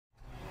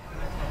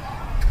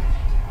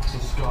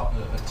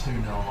a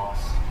 2-0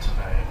 loss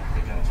today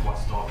against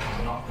West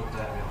Auckland. Not a good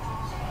day,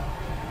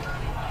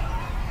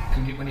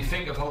 When you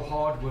think of how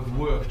hard we've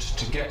worked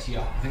to get here,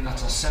 I think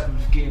that's our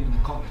 7th game in the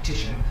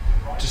competition,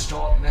 to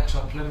start the next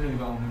preliminary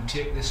round and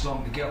take this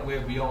long to get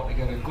where we are, to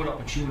get a good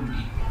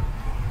opportunity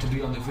to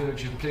be on the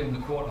verge of playing the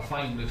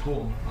quarter-final at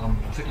home. I'm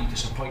pretty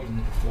disappointed in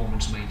the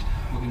performance, mate.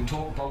 We can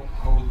talk about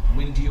how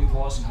windy it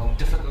was and how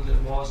difficult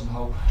it was and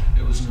how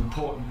it was an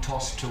important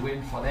toss to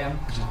win for them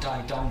because it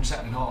died down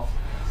second half,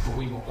 but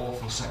we were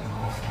awful second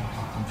half.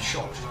 I'm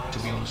shocked, to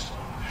be honest.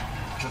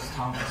 Just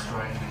how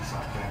frustrating is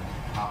that game?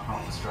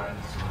 How frustrating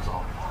is the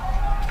result?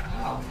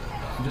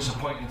 I'm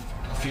disappointed.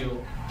 I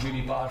feel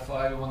really bad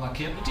for everyone that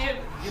came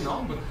today, you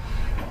know, but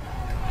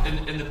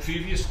in the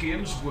previous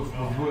games we've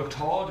worked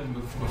hard and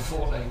we've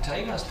fought like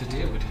tigers.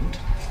 Today we didn't.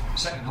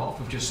 Second half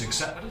we've just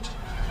accepted it.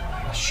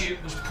 Our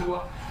shape was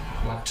poor.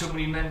 We had too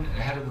many men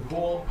ahead of the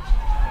ball.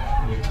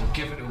 We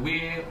give it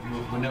away.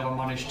 We never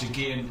managed to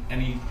gain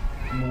any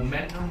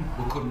momentum.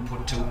 We couldn't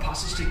put 2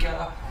 passes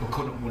together. We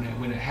couldn't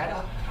win a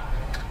header.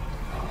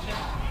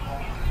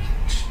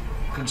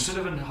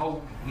 Considering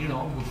how, you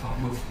know,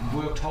 we've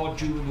worked hard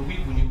during the week,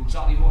 we knew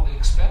exactly what to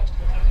expect.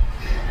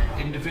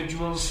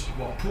 Individuals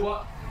were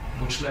poor,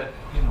 which led,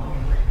 you know,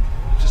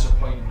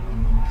 disappointing.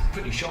 I'm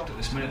pretty shocked at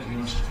this minute, to be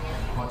honest.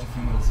 What do you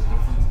think was the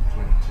difference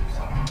between the two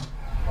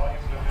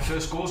sides?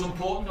 First goal's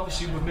important.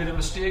 Obviously we've made a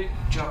mistake.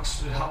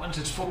 Jack's, it happens,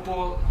 it's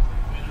football.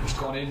 It's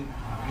gone in,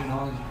 you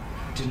know,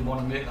 didn't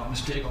want to make that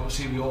mistake.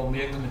 Obviously we all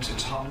make them,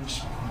 it's happened.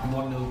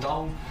 1-0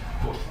 down,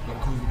 but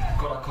we've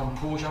got our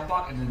composure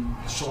back and then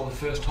saw the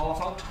first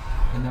half out,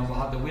 and then we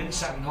had the win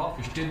second half,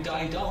 which did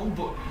die down,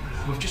 but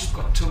we've just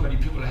got too many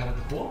people ahead of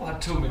the ball. We had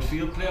 2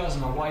 midfield players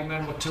and our wide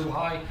men were too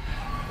high,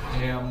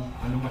 and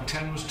number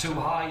 10 was too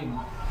high, and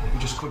we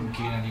just couldn't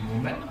gain any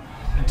momentum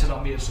until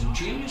I made some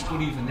changes,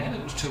 but even then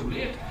it was too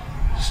late.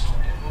 Just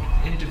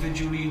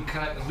individually and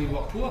collectively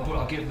were poor, but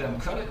I give them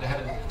credit. They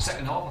had a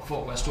second half. I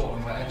thought West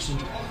Auckland were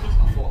excellent.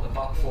 I thought the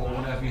back 4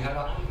 won every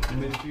header, the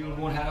midfield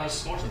won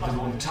headers, they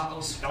won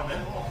tackles.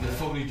 They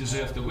fully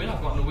deserved the win.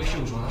 I've got no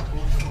issues with that.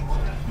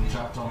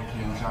 Jack Donkey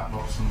and Jack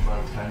Robson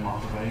both came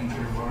off of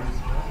injury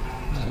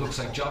worries. It looks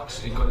like Jack's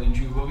got an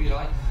injury worry,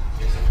 aye.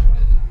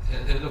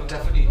 It looked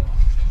definitely.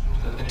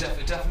 It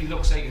definitely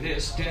looks like it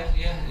is, yeah.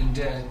 And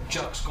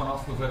Jack's gone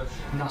off with a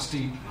nasty,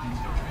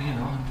 you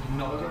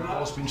know, the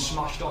ball's been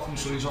smashed off him,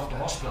 so he's off to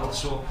hospital.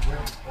 So,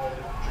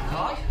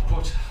 aye,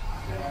 but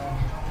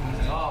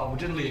we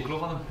didn't lay a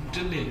glove on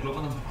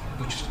him.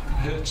 Which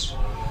hurts.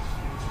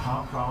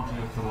 How proud are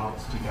you of the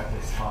lads to get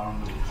this far in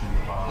the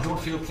bar? I don't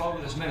feel proud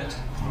at this minute.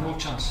 No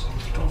chance.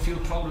 I don't feel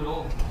proud at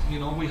all. You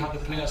know, we had the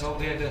players out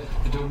there that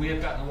do way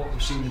better than what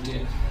we've seen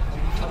today.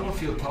 I don't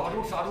feel proud.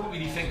 I don't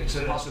really think it's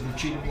a massive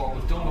achievement what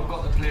we've done. We've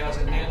got the players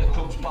in there. The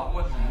club's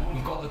backward.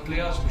 We've got the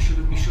players. We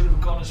should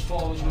have gone as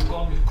far as we've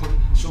gone.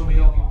 So many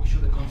argue we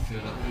should have gone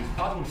further.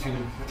 I don't feel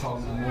proud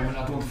at the moment.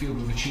 I don't feel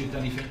we've achieved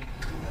anything.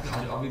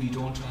 I really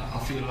don't. I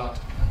feel that,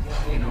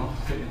 you know,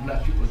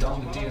 let people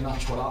down today, and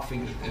that's what I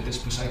think at this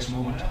precise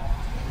moment.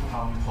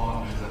 How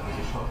important is it that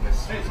you put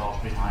this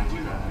result behind you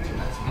going into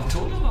next week? I've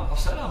told them, I've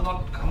said I'm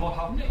not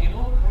having it, you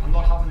know. I'm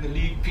not having the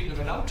league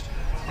petering out.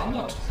 I'm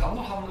not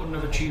having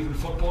underachieving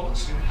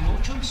footballers. No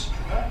chance.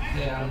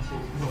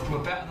 We're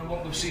better than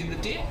what we've seen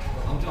today.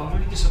 I'm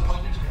really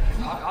disappointed.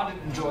 I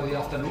didn't enjoy the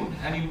afternoon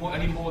any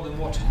more than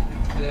what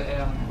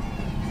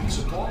the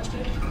supporters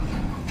did.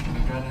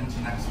 Going into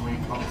next week,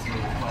 obviously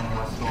we're playing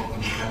West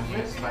Auckland again. We're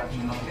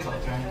expecting another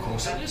tough game. Of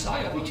course it is.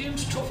 Every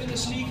team's tough in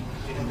this league.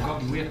 We've got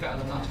to be way better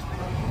than that.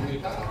 Way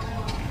better.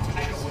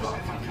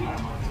 Thank you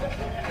very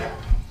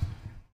much.